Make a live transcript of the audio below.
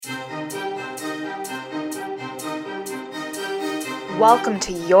Welcome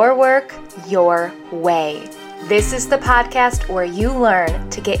to Your Work, Your Way. This is the podcast where you learn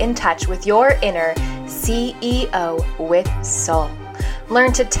to get in touch with your inner CEO with soul.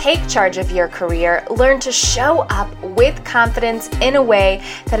 Learn to take charge of your career. Learn to show up with confidence in a way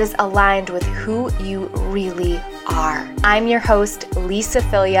that is aligned with who you really are. I'm your host, Lisa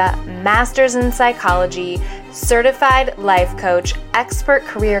Filia, Master's in Psychology, Certified Life Coach, Expert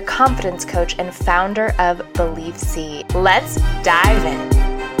Career Confidence Coach, and founder of Believe Seed. Let's dive in.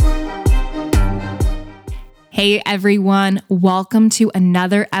 Hey everyone, welcome to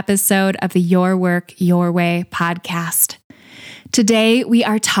another episode of the Your Work, Your Way podcast. Today we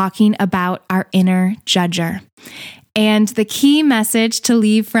are talking about our inner judger. And the key message to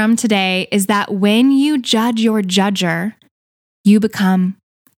leave from today is that when you judge your judger, you become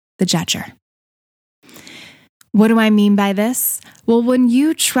the judger. What do I mean by this? Well, when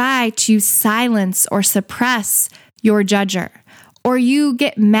you try to silence or suppress your judger, or you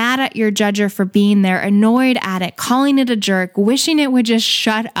get mad at your judger for being there, annoyed at it, calling it a jerk, wishing it would just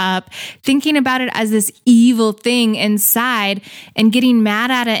shut up, thinking about it as this evil thing inside, and getting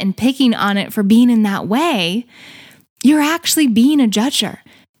mad at it and picking on it for being in that way, you're actually being a judger.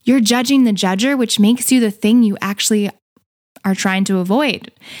 You're judging the judger, which makes you the thing you actually are trying to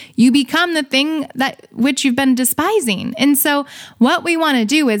avoid. You become the thing that which you've been despising. And so what we want to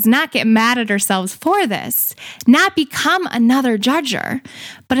do is not get mad at ourselves for this, not become another judger,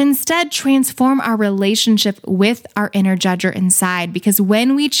 but instead transform our relationship with our inner judger inside. Because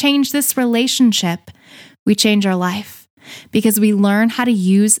when we change this relationship, we change our life. Because we learn how to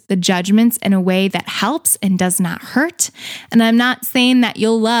use the judgments in a way that helps and does not hurt. And I'm not saying that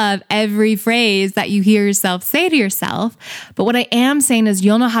you'll love every phrase that you hear yourself say to yourself, but what I am saying is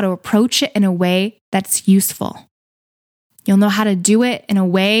you'll know how to approach it in a way that's useful. You'll know how to do it in a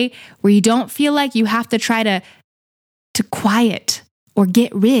way where you don't feel like you have to try to quiet or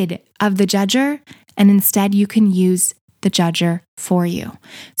get rid of the judger, and instead you can use the judger for you.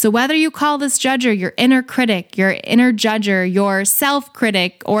 So whether you call this judger your inner critic, your inner judger, your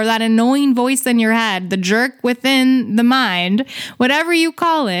self-critic, or that annoying voice in your head, the jerk within the mind, whatever you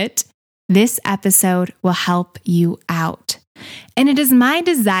call it, this episode will help you out. And it is my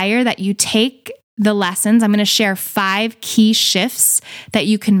desire that you take the lessons. I'm going to share 5 key shifts that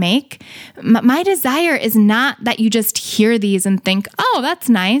you can make. My desire is not that you just hear these and think, oh, that's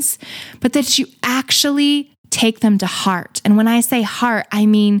nice, but that you actually take them to heart. And when I say heart, I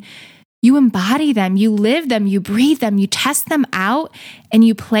mean you embody them, you live them, you breathe them, you test them out, and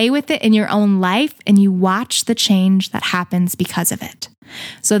you play with it in your own life, and you watch the change that happens because of it.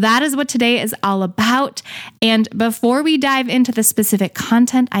 So that is what today is all about. And before we dive into the specific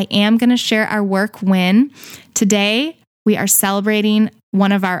content, I am going to share our work win. Today, we are celebrating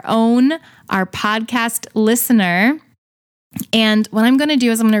one of our own, our podcast listener. And what I'm going to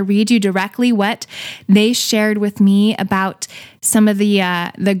do is I'm going to read you directly what they shared with me about some of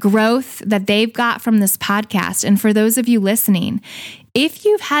the growth that they've got from this podcast. And for those of you listening, if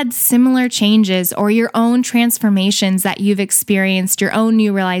you've had similar changes or your own transformations that you've experienced, your own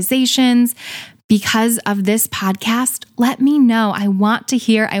new realizations because of this podcast, let me know. I want to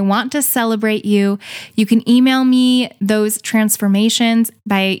hear. I want to celebrate you. You can email me those transformations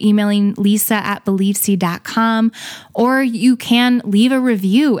by emailing lisa@believeseed.com, or you can leave a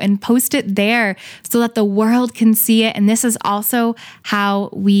review and post it there so that the world can see it. And this is also how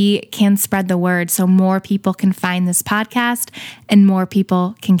we can spread the word so more people can find this podcast and more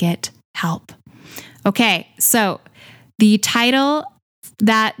people can get help. Okay, so the title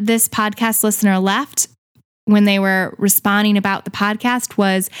that this podcast listener left when they were responding about the podcast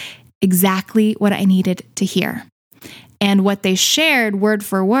was exactly what I needed to hear. And what they shared word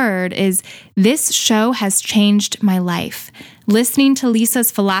for word is, this show has changed my life. Listening to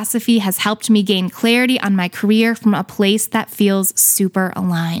Lisa's philosophy has helped me gain clarity on my career from a place that feels super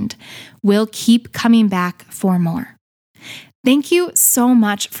aligned. We'll keep coming back for more. Thank you so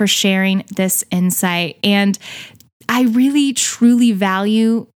much for sharing this insight. And I really, truly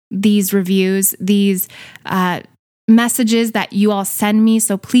value these reviews, these messages that you all send me.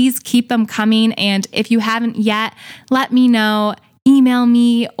 So please keep them coming. And if you haven't yet, let me know. Email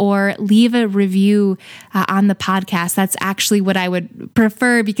me or leave a review on the podcast. That's actually what I would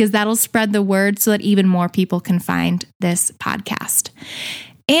prefer, because that'll spread the word so that even more people can find this podcast.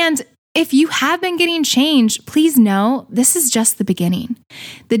 And if you have been getting change, please know this is just the beginning.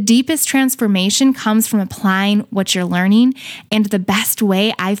 The deepest transformation comes from applying what you're learning, and the best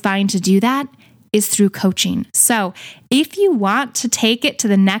way I find to do that is through coaching. So if you want to take it to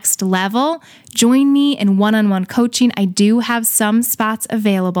the next level, join me in one-on-one coaching. I do have some spots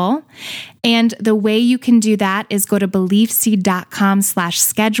available. And the way you can do that is go to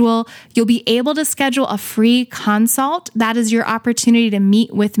beliefseed.com/schedule. You'll be able to schedule a free consult. That is your opportunity to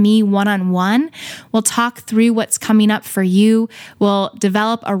meet with me one-on-one. We'll talk through what's coming up for you. We'll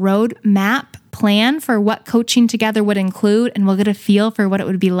develop a roadmap plan for what coaching together would include, and we'll get a feel for what it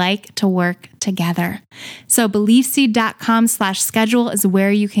would be like to work together. So beliefseed.com/schedule is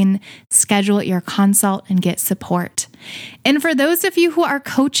where you can schedule your consult and get support. And for those of you who are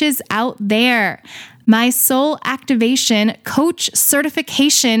coaches out there, my Soul Activation Coach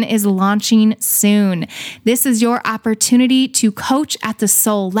certification is launching soon. This is your opportunity to coach at the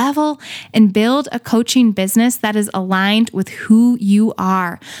soul level and build a coaching business that is aligned with who you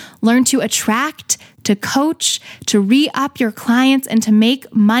are. Learn to attract, to coach, to re-up your clients, and to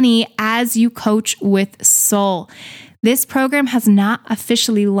make money as you coach with soul. This program has not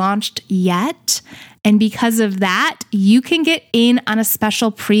officially launched yet. And because of that, you can get in on a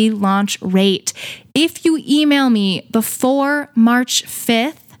special pre-launch rate. If you email me before March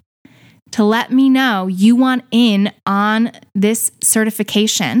 5th to let me know you want in on this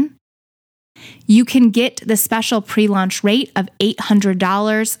certification, you can get the special pre-launch rate of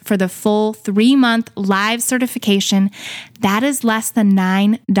 $800 for the full 3-month live certification. That is less than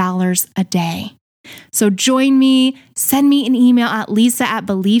 $9 a day. So join me, send me an email at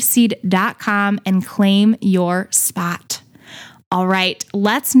lisa@beliefseed.com and claim your spot. All right,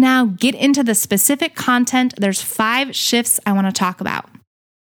 let's now get into the specific content. There's 5 shifts I want to talk about.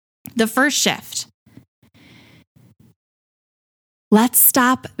 The first shift: let's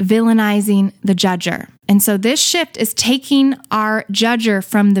stop villainizing the judger. And so this shift is taking our judger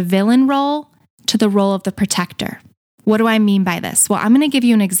from the villain role to the role of the protector. What do I mean by this? Well, I'm going to give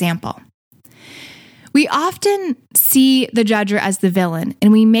you an example. We often see the judger as the villain,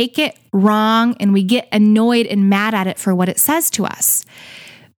 and we make it wrong, and we get annoyed and mad at it for what it says to us.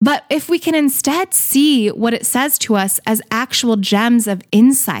 But if we can instead see what it says to us as actual gems of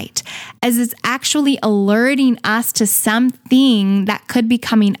insight, as it's actually alerting us to something that could be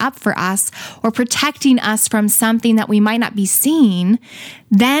coming up for us or protecting us from something that we might not be seeing,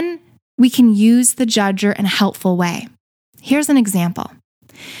 then we can use the judger in a helpful way. Here's an example.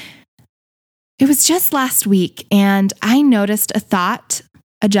 It was just last week, and I noticed a thought,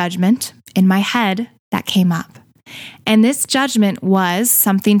 a judgment in my head that came up. And this judgment was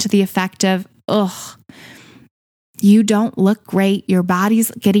something to the effect of, ugh, you don't look great. Your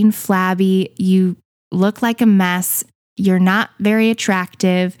body's getting flabby. You look like a mess. You're not very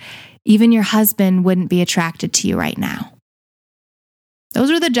attractive. Even your husband wouldn't be attracted to you right now.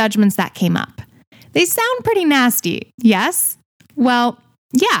 Those were the judgments that came up. They sound pretty nasty, yes? Well,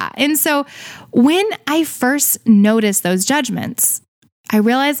 yeah. And so when I first noticed those judgments, I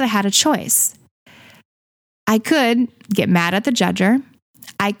realized I had a choice. I could get mad at the judger.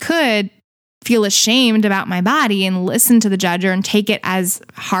 I could feel ashamed about my body and listen to the judger and take it as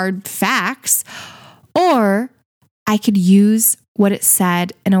hard facts. Or I could use what it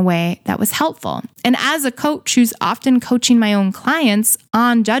said in a way that was helpful. And as a coach who's often coaching my own clients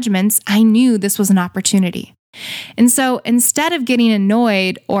on judgments, I knew this was an opportunity. And so instead of getting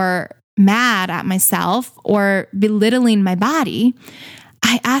annoyed or mad at myself or belittling my body,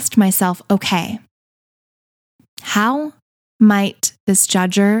 I asked myself, okay, how might this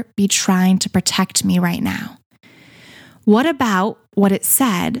judger be trying to protect me right now? What about what it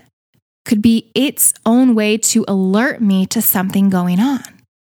said could be its own way to alert me to something going on?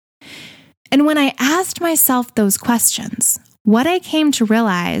 And when I asked myself those questions, what I came to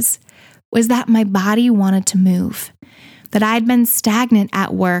realize was that my body wanted to move, that I had been stagnant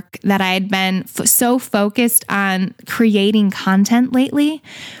at work, that I had been so focused on creating content lately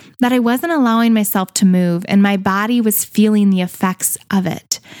that I wasn't allowing myself to move, and my body was feeling the effects of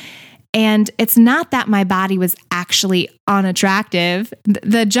it. And it's not that my body was actually unattractive.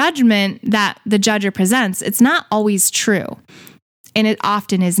 The judgment that the judger presents, it's not always true, and it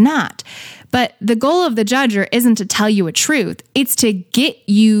often is not. But the goal of the judger isn't to tell you a truth. It's to get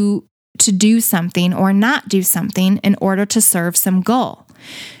you to do something or not do something in order to serve some goal.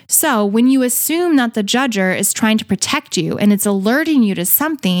 So when you assume that the judger is trying to protect you and it's alerting you to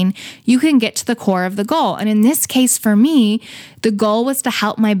something, you can get to the core of the goal. And in this case, for me, the goal was to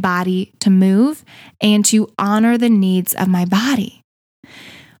help my body to move and to honor the needs of my body.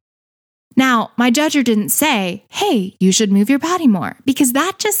 Now, my judger didn't say, hey, you should move your body more, because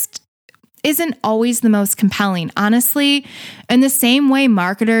that just isn't always the most compelling. Honestly, in the same way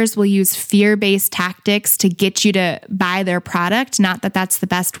marketers will use fear-based tactics to get you to buy their product, not that that's the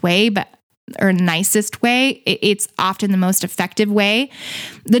best way, but or nicest way. It's often the most effective way.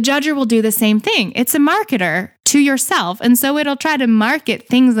 The judger will do the same thing. It's a marketer to yourself. And so it'll try to market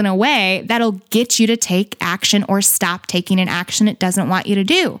things in a way that'll get you to take action or stop taking an action it doesn't want you to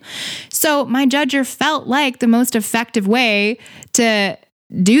do. So my judger felt like the most effective way to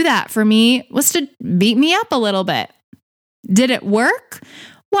do that for me was to beat me up a little bit. Did it work?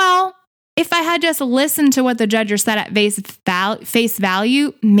 Well, if I had just listened to what the judger said at face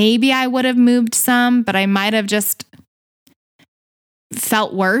value, maybe I would have moved some, but I might have just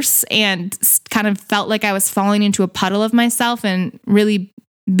felt worse and kind of felt like I was falling into a puddle of myself and really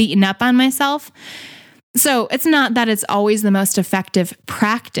beaten up on myself. So it's not that it's always the most effective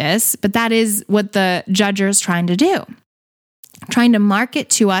practice, but that is what the judger is trying to do. Trying to market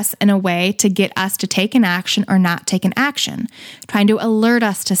to us in a way to get us to take an action or not take an action, trying to alert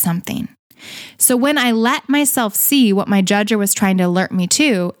us to something. So when I let myself see what my judger was trying to alert me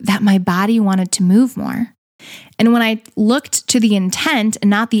to, that my body wanted to move more. And when I looked to the intent and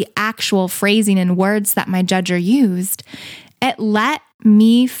not the actual phrasing and words that my judger used, it let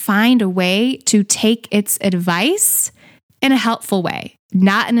me find a way to take its advice in a helpful way,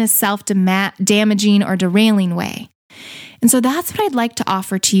 not in a self-damaging or derailing way. And so that's what I'd like to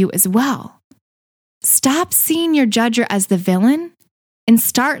offer to you as well. Stop seeing your judger as the villain and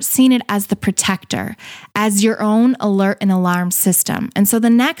start seeing it as the protector, as your own alert and alarm system. And so the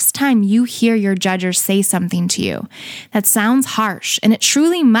next time you hear your judger say something to you that sounds harsh, and it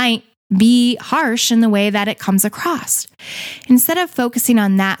truly might be harsh in the way that it comes across, instead of focusing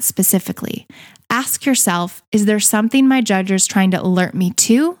on that specifically, ask yourself, is there something my judger is trying to alert me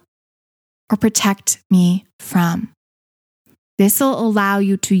to or protect me from? This will allow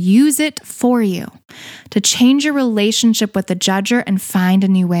you to use it for you, to change your relationship with the judger and find a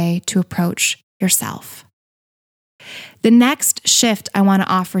new way to approach yourself. The next shift I want to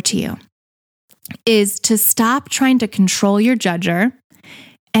offer to you is to stop trying to control your judger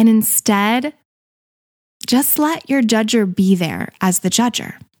and instead just let your judger be there as the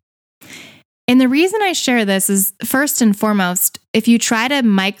judger. And the reason I share this is, first and foremost, if you try to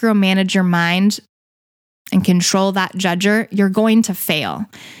micromanage your mind and control that judger, you're going to fail.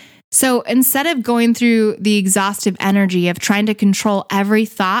 So instead of going through the exhaustive energy of trying to control every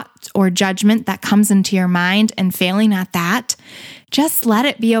thought or judgment that comes into your mind and failing at that, just let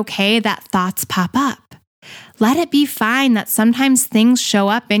it be okay that thoughts pop up. Let it be fine that sometimes things show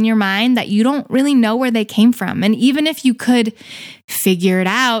up in your mind that you don't really know where they came from. And even if you could figure it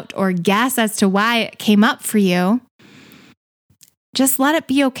out or guess as to why it came up for you, just let it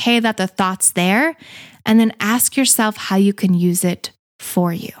be okay that the thought's there, and then ask yourself how you can use it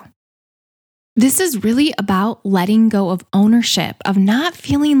for you. This is really about letting go of ownership, of not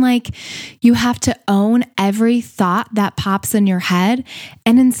feeling like you have to own every thought that pops in your head,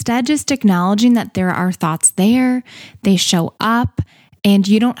 and instead just acknowledging that there are thoughts there, they show up, and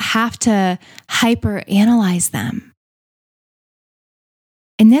you don't have to hyper-analyze them.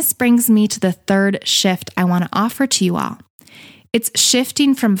 And this brings me to the third shift I want to offer to you all. It's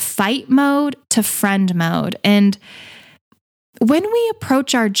shifting from fight mode to friend mode. And when we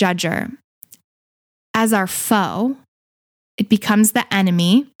approach our judger as our foe, it becomes the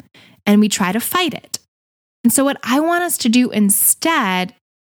enemy and we try to fight it. And so what I want us to do instead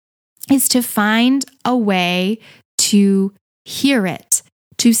is to find a way to hear it,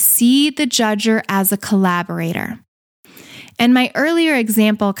 to see the judger as a collaborator. And my earlier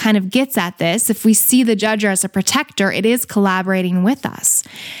example kind of gets at this. If we see the judger as a protector, it is collaborating with us.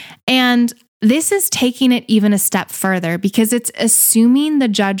 And this is taking it even a step further because it's assuming the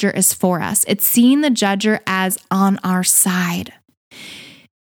judger is for us. It's seeing the judger as on our side.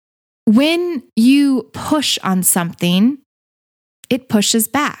 When you push on something, it pushes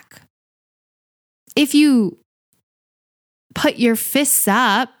back. If you put your fists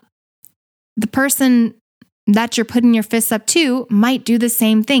up, the person that you're putting your fists up to might do the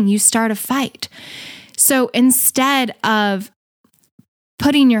same thing. You start a fight. So instead of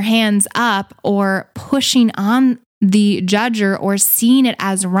putting your hands up or pushing on the judger or seeing it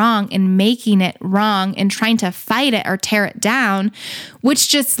as wrong and making it wrong and trying to fight it or tear it down, which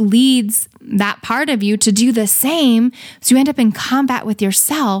just leads that part of you to do the same, so you end up in combat with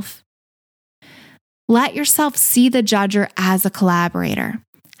yourself, let yourself see the judger as a collaborator.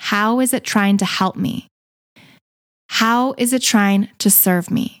 How is it trying to help me? How is it trying to serve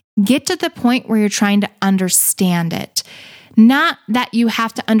me? Get to the point where you're trying to understand it. Not that you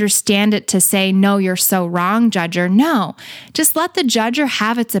have to understand it to say, no, you're so wrong, judger. No, just let the judger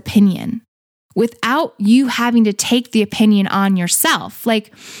have its opinion without you having to take the opinion on yourself.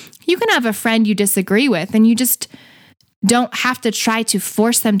 Like, you can have a friend you disagree with and you just don't have to try to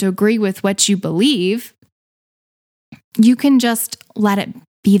force them to agree with what you believe. You can just let it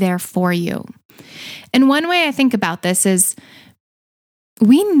be there for you. And one way I think about this is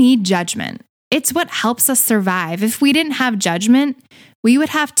we need judgment. It's what helps us survive. If we didn't have judgment, we would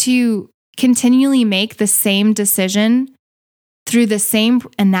have to continually make the same decision through the same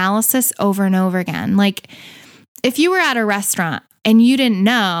analysis over and over again. Like if you were at a restaurant and you didn't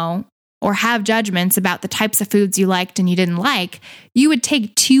know or have judgments about the types of foods you liked and you didn't like, you would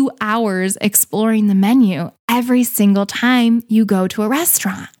take 2 hours exploring the menu every single time you go to a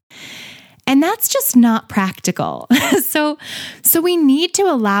restaurant. And that's just not practical. So we need to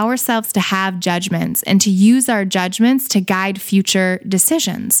allow ourselves to have judgments and to use our judgments to guide future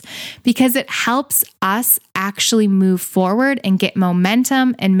decisions because it helps us actually move forward and get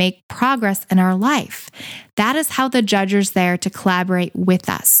momentum and make progress in our life. That is how the judger's there to collaborate with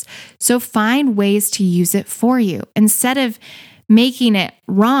us. So find ways to use it for you instead of making it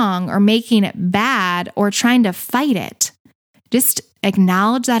wrong or making it bad or trying to fight it. Just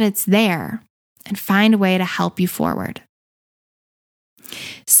acknowledge that it's there and find a way to help you forward.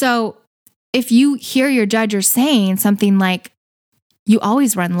 So if you hear your judger saying something like, you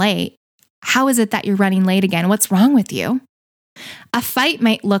always run late, how is it that you're running late again? What's wrong with you? A fight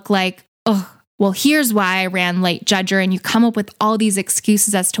might look like, oh, well, here's why I ran late, judger, and you come up with all these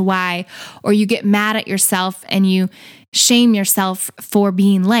excuses as to why, or you get mad at yourself and you shame yourself for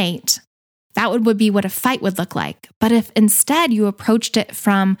being late. That would be what a fight would look like. But if instead you approached it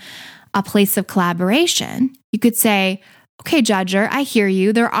from a place of collaboration, you could say, okay, judger, I hear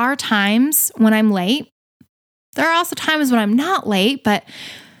you. There are times when I'm late. There are also times when I'm not late, but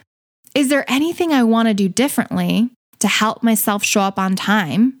is there anything I want to do differently to help myself show up on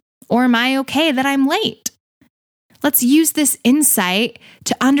time? Or am I okay that I'm late? Let's use this insight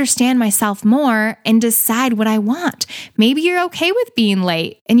to understand myself more and decide what I want. Maybe you're okay with being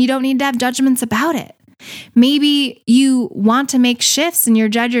late and you don't need to have judgments about it. Maybe you want to make shifts and your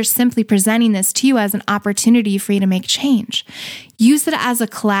judger is simply presenting this to you as an opportunity for you to make change. Use it as a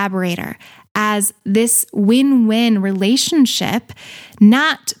collaborator, as this win-win relationship,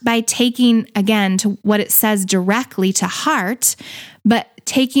 not by taking, again, to what it says directly to heart, but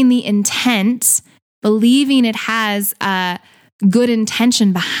taking the intent, believing it has a good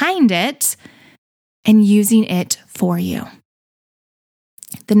intention behind it, and using it for you.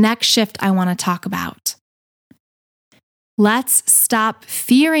 The next shift I want to talk about. Let's stop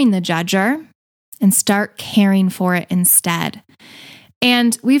fearing the judger and start caring for it instead.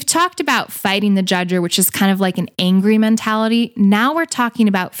 And we've talked about fighting the judger, which is kind of like an angry mentality. Now we're talking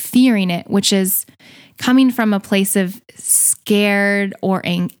about fearing it, which is coming from a place of scared or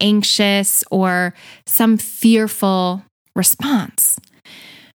anxious or some fearful response.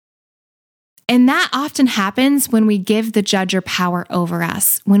 And that often happens when we give the judger power over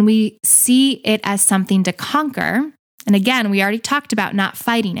us, when we see it as something to conquer. And again, we already talked about not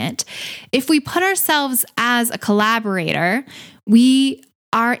fighting it. If we put ourselves as a collaborator, we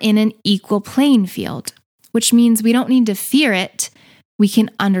are in an equal playing field, which means we don't need to fear it. We can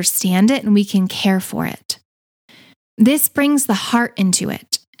understand it and we can care for it. This brings the heart into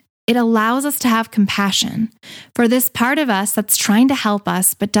it. It allows us to have compassion for this part of us that's trying to help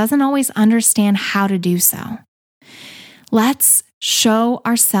us, but doesn't always understand how to do so. Let's show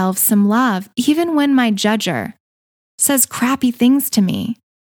ourselves some love, even when my judger says crappy things to me.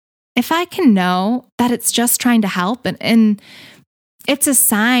 If I can know that it's just trying to help and it's a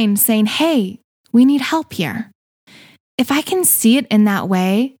sign saying, hey, we need help here. If I can see it in that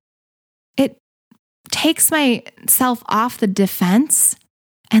way, it takes myself off the defense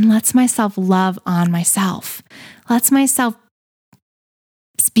and lets myself love on myself. Lets myself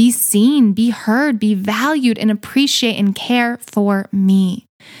be seen, be heard, be valued, and appreciate and care for me.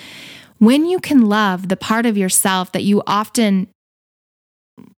 When you can love the part of yourself that you often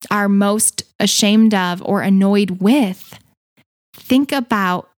are most ashamed of or annoyed with, think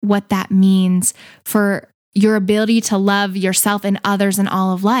about what that means for your ability to love yourself and others in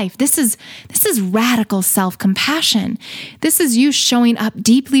all of life. This is radical self-compassion. This is you showing up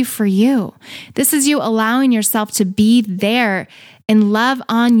deeply for you. This is you allowing yourself to be there and love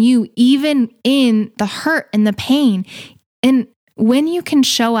on you, even in the hurt and the pain. And when you can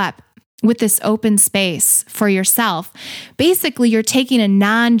show up with this open space for yourself, basically you're taking a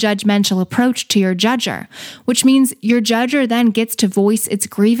non-judgmental approach to your judger, which means your judger then gets to voice its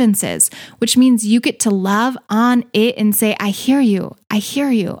grievances, which means you get to love on it and say, I hear you, I hear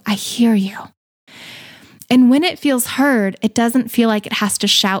you, I hear you. And when it feels heard, it doesn't feel like it has to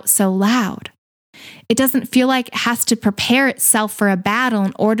shout so loud. It doesn't feel like it has to prepare itself for a battle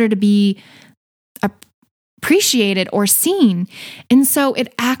in order to be appreciated or seen. And so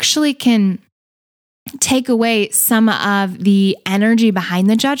it actually can take away some of the energy behind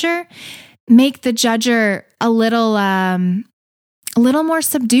the judger, make the judger a little more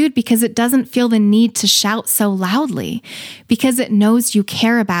subdued because it doesn't feel the need to shout so loudly because it knows you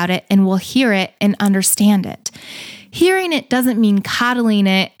care about it and will hear it and understand it. Hearing it doesn't mean coddling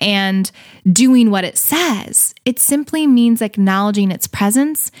it and doing what it says. It simply means acknowledging its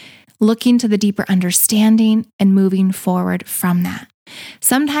presence, looking to the deeper understanding, and moving forward from that.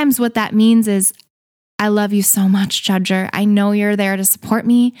 Sometimes what that means is, I love you so much, judger. I know you're there to support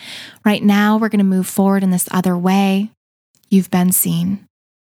me. Right now, we're going to move forward in this other way. You've been seen.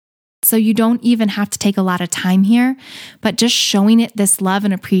 So you don't even have to take a lot of time here, but just showing it this love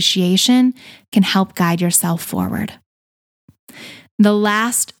and appreciation can help guide yourself forward. The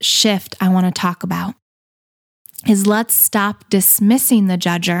last shift I want to talk about is let's stop dismissing the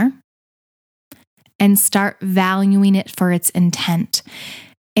judger and start valuing it for its intent.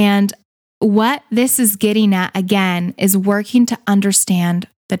 And what this is getting at, again, is working to understand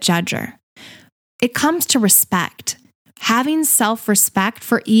the judger. It comes to respect. Having self-respect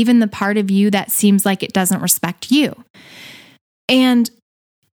for even the part of you that seems like it doesn't respect you. And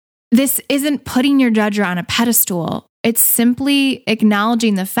this isn't putting your judger on a pedestal. It's simply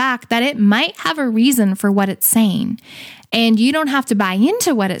acknowledging the fact that it might have a reason for what it's saying. And you don't have to buy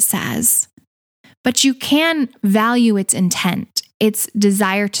into what it says, but you can value its intent, its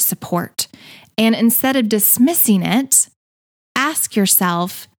desire to support. And instead of dismissing it, ask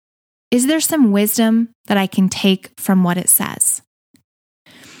yourself, is there some wisdom that I can take from what it says?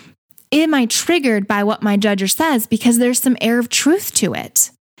 Am I triggered by what my judger says because there's some air of truth to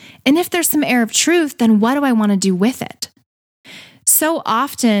it? And if there's some air of truth, then what do I want to do with it? So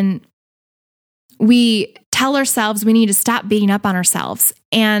often we tell ourselves we need to stop beating up on ourselves.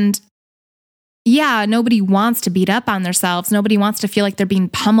 And yeah, nobody wants to beat up on themselves. Nobody wants to feel like they're being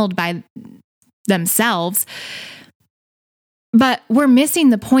pummeled by themselves. But we're missing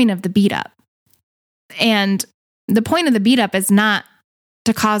the point of the beat up. And the point of the beat up is not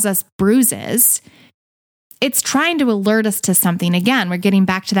to cause us bruises. It's trying to alert us to something. Again, we're getting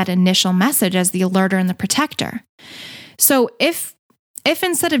back to that initial message as the alerter and the protector. So if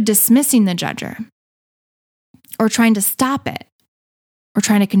instead of dismissing the judger or trying to stop it or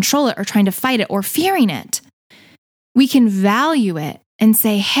trying to control it or trying to fight it or fearing it, we can value it and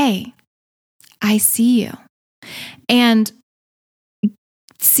say, hey, I see you. And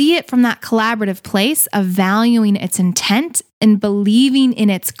see it from that collaborative place of valuing its intent and believing in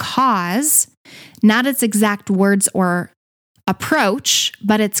its cause, not its exact words or approach,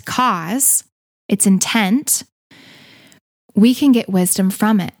 but its cause, its intent. We can get wisdom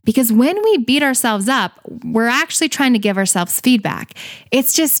from it. Because when we beat ourselves up, we're actually trying to give ourselves feedback.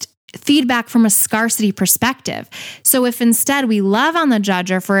 It's just feedback from a scarcity perspective. So if instead we love on the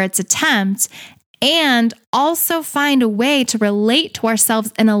judger for its attempt and also find a way to relate to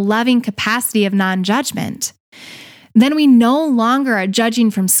ourselves in a loving capacity of non-judgment, then we no longer are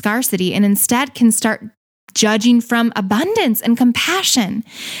judging from scarcity and instead can start judging from abundance and compassion.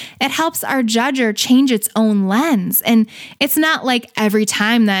 It helps our judger change its own lens. And it's not like every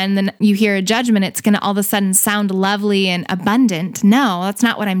time then you hear a judgment, it's going to all of a sudden sound lovely and abundant. No, that's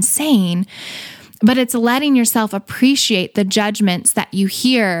not what I'm saying. But it's letting yourself appreciate the judgments that you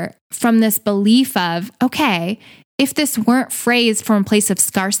hear from this belief of, okay, if this weren't phrased from a place of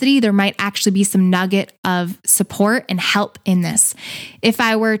scarcity, there might actually be some nugget of support and help in this. If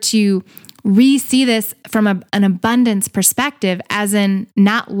I were to re-see this from an abundance perspective, as in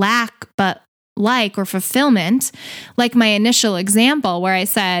not lack, but like or fulfillment, like my initial example where I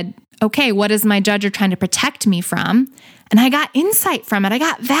said, okay, what is my judger trying to protect me from? And I got insight from it. I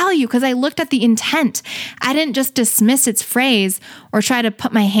got value because I looked at the intent. I didn't just dismiss its phrase or try to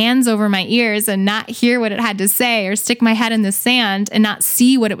put my hands over my ears and not hear what it had to say or stick my head in the sand and not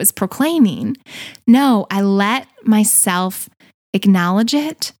see what it was proclaiming. No, I let myself acknowledge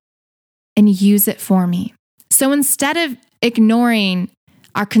it and use it for me. So instead of ignoring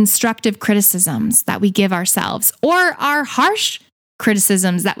our constructive criticisms that we give ourselves or our harsh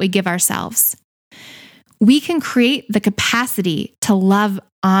criticisms that we give ourselves, we can create the capacity to love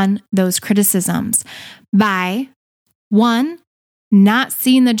on those criticisms by, one, not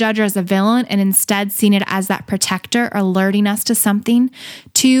seeing the judger as a villain and instead seeing it as that protector alerting us to something.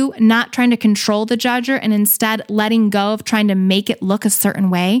 Two, not trying to control the judger and instead letting go of trying to make it look a certain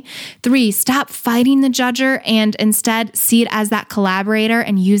way. Three, stop fighting the judger and instead see it as that collaborator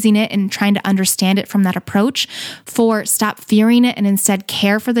and using it and trying to understand it from that approach. Four, stop fearing it and instead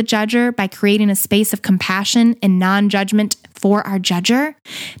care for the judger by creating a space of compassion and non-judgment for our judger,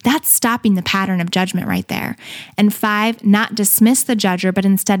 that's stopping the pattern of judgment right there. And 5, not dismiss the judger, but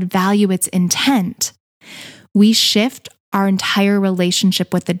instead value its intent. We shift our entire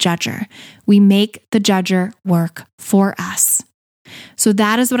relationship with the judger. We make the judger work for us. So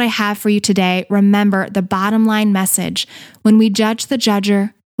that is what I have for you today. Remember the bottom line message. When we judge the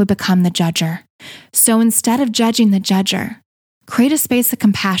judger, we become the judger. So instead of judging the judger, create a space of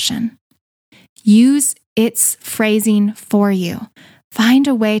compassion. Use its phrasing for you. Find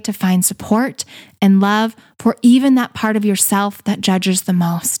a way to find support and love for even that part of yourself that judges the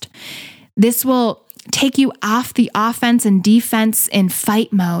most. This will take you off the offense and defense in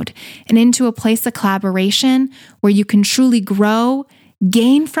fight mode and into a place of collaboration where you can truly grow,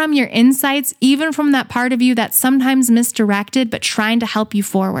 gain from your insights, even from that part of you that's sometimes misdirected, but trying to help you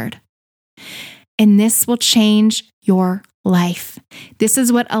forward. And this will change your life. This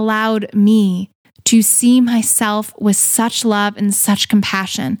is what allowed me to see myself with such love and such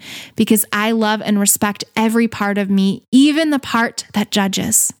compassion, because I love and respect every part of me, even the part that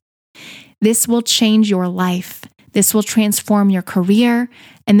judges. This will change your life. This will transform your career,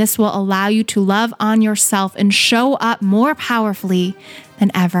 and this will allow you to love on yourself and show up more powerfully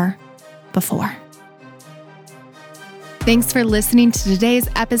than ever before. Thanks for listening to today's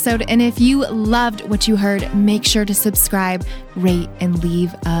episode. And if you loved what you heard, make sure to subscribe, rate, and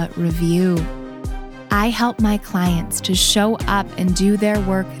leave a review. I help my clients to show up and do their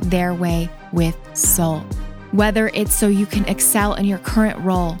work their way with soul. Whether it's so you can excel in your current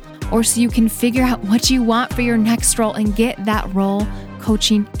role or so you can figure out what you want for your next role and get that role,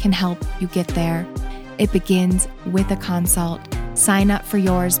 coaching can help you get there. It begins with a consult. Sign up for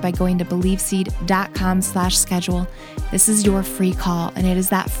yours by going to believeseed.com/schedule. This is your free call, and it is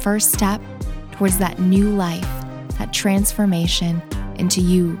that first step towards that new life, that transformation into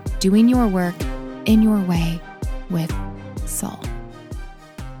you doing your work in your way with soul.